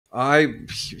I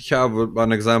have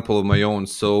an example of my own.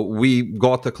 So we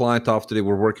got a client after they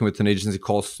were working with an agency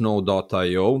called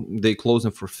Snow.io. They closed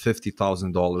them for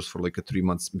 $50,000 for like a 3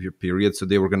 month period. So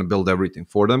they were going to build everything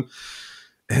for them.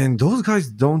 And those guys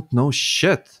don't know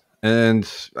shit.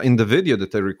 And in the video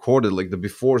that I recorded, like the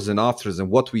befores and afters and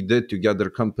what we did to get their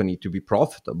company to be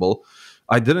profitable,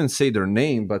 I didn't say their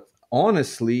name, but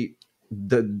honestly,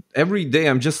 every day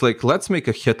I'm just like, let's make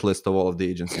a hit list of all of the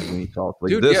agencies we need to help.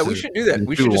 Like Dude, yeah, this we is should do that. been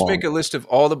We too should just long. make a list of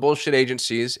all the bullshit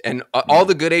agencies, and all Yeah.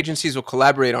 the good agencies will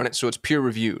collaborate on it, so it's peer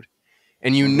reviewed.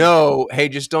 And Mhm. hey,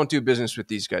 just don't do business with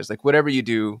these guys. Like whatever you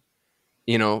do,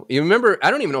 you remember.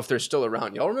 I don't even know if they're still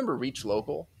around. Y'all remember Reach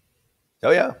Local?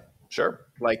 Oh yeah, sure.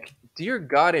 Like, dear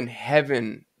God in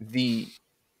heaven, the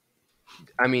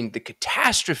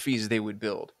catastrophes they would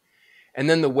build. And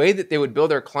then the way that they would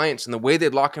build their clients and the way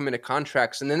they'd lock them into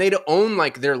contracts. And then they'd own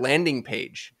like their landing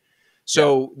page. Yeah.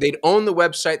 So they'd own the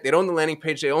website, they'd own the landing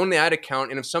page, they own the ad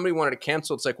account. And if somebody wanted to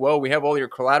cancel, it's like, well, we have all your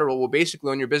collateral. We'll basically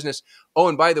own your business. Oh,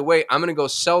 and by the way, I'm going to go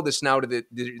sell this now to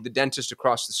the dentist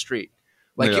across the street.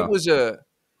 Like Yeah.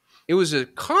 it was a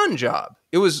con job.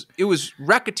 It was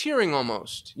racketeering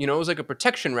almost. It was like a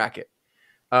protection racket.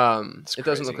 It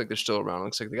doesn't look crazy. like they're still around. It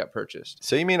looks like they got purchased.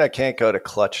 So you mean I can't go to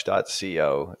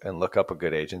clutch.co and look up a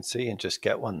good agency and just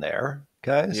get one there,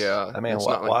 guys? Yeah, I mean, it's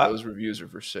not like those reviews are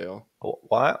for sale.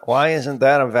 why isn't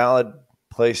that a valid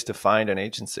place to find an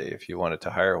agency if you wanted to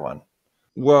hire one?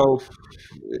 Well,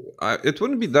 it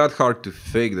wouldn't be that hard to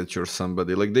fake that you're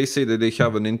somebody. Like they say that they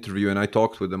have an interview, and I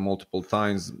talked with them multiple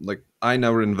times. Like I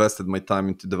never invested my time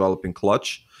into developing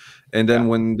Clutch, and then Yeah.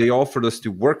 when they offered us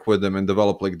to work with them and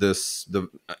develop like the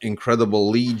incredible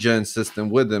lead gen system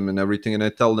with them and everything, and I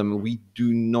tell them we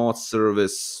do not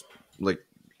service like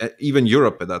even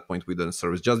Europe at that point we didn't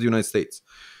service, just the United States.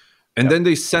 And Yep. then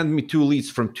they send me two leads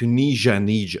from Tunisia and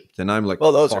Egypt, and I'm like,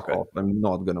 Well, those are fuck good. off! I'm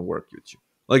not gonna work with you.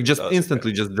 Like just Those are good.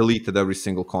 instantly, just deleted every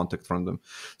single contact from them.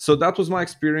 So that was my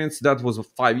experience. That was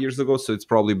 5 years ago, so it's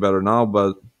probably better now.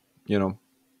 But you know,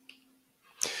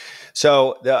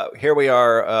 So here we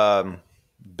are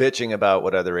bitching about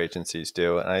what other agencies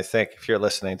do. And I think if you're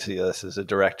listening to this as a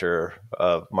director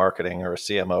of marketing or a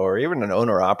CMO or even an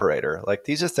owner operator, like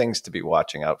these are things to be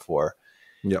watching out for.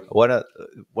 yeah, One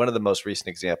of the most recent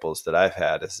examples that I've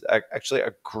had is actually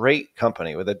a great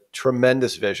company with a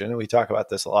tremendous vision. We talk about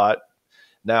this a lot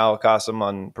now, Kasim,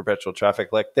 on Perpetual Traffic.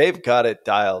 Like they've got it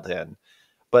dialed in,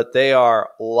 but they are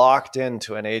locked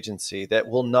into an agency that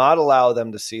will not allow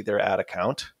them to see their ad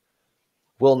account,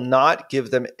 will not give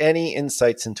them any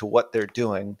insights into what they're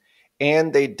doing.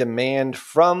 And they demand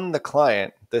from the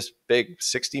client, this big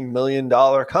 $60 million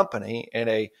company in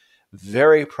a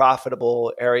very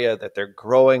profitable area that they're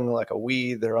growing like a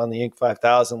weed. They're on the Inc.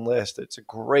 5000 list. It's a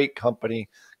great company.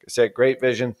 Like I said, great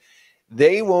vision.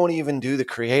 They won't even do the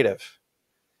creative.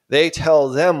 They tell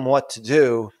them what to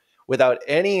do without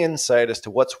any insight as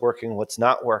to what's working, what's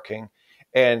not working.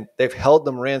 And they've held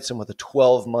them ransom with a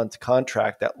 12-month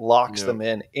contract that locks them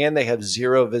in, and they have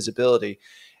zero visibility.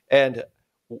 And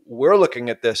we're looking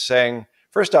at this saying,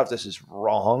 first off, this is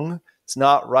wrong. It's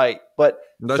not right. But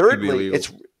that should be thirdly,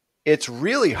 illegal. it's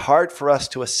really hard for us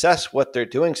to assess what they're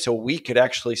doing so we could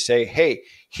actually say, hey,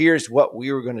 here's what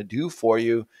we were going to do for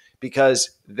you,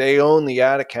 because they own the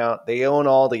ad account, they own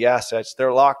all the assets,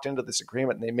 they're locked into this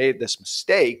agreement, and they made this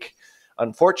mistake.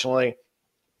 Unfortunately,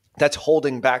 that's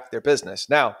holding back their business.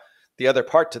 Now, the other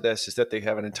part to this is that they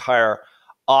have an entire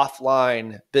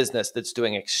offline business that's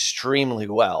doing extremely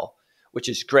well, which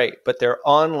is great. But their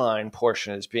online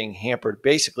portion is being hampered,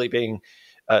 basically being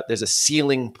there's a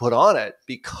ceiling put on it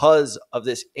because of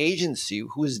this agency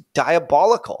who is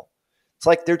diabolical. It's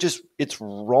like it's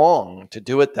wrong to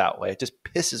do it that way. It just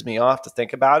pisses me off to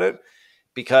think about it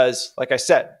because, like I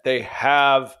said, they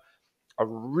have a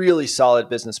really solid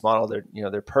business model.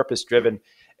 They're purpose driven.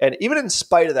 And even in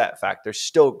spite of that fact, they're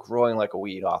still growing like a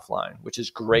weed offline, which is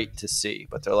great to see.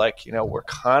 But they're like, we're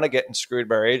kind of getting screwed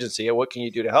by our agency. And what can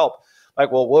you do to help?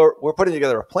 Like, well, we're putting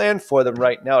together a plan for them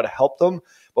right now to help them,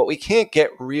 but we can't get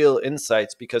real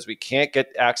insights because we can't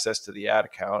get access to the ad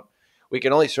account. We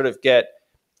can only sort of give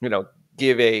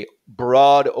a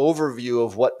broad overview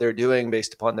of what they're doing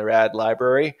based upon their ad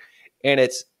library. And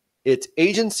it's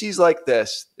agencies like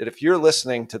this that if you're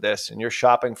listening to this and you're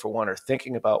shopping for one or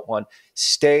thinking about one,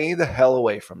 stay the hell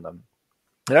away from them.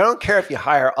 And I don't care if you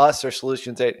hire us or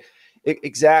Solutions 8.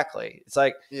 Exactly. It's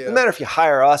like, it doesn't matter if you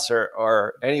hire us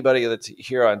or anybody that's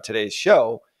here on today's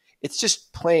show. It's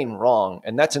just plain wrong.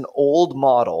 And that's an old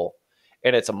model.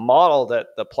 And it's a model that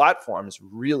the platforms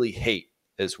really hate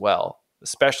as well,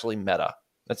 especially Meta.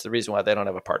 That's the reason why they don't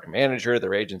have a partner manager.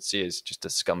 Their agency is just a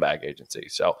scumbag agency.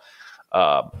 So,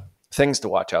 things to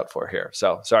watch out for here.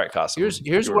 So sorry, Kasim.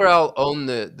 Here's where I'll own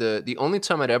the only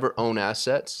time I'd ever own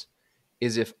assets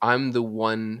is if I'm the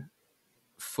one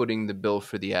footing the bill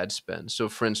for the ad spend. So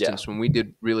for instance, when we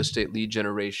did real estate lead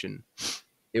generation,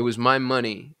 it was my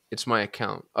money, it's my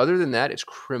account. Other than that, it's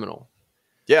criminal.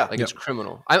 Yeah. Like it's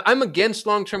criminal. I'm against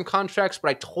long-term contracts, but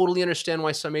I totally understand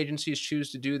why some agencies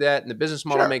choose to do that. And the business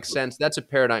model makes sense. That's a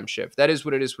paradigm shift. That is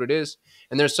what it is.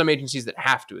 And there's some agencies that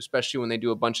have to, especially when they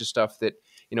do a bunch of stuff that,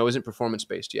 isn't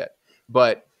performance-based yet.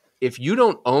 But if you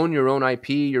don't own your own IP,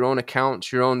 your own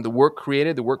accounts, the work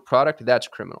created, the work product, that's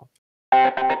criminal.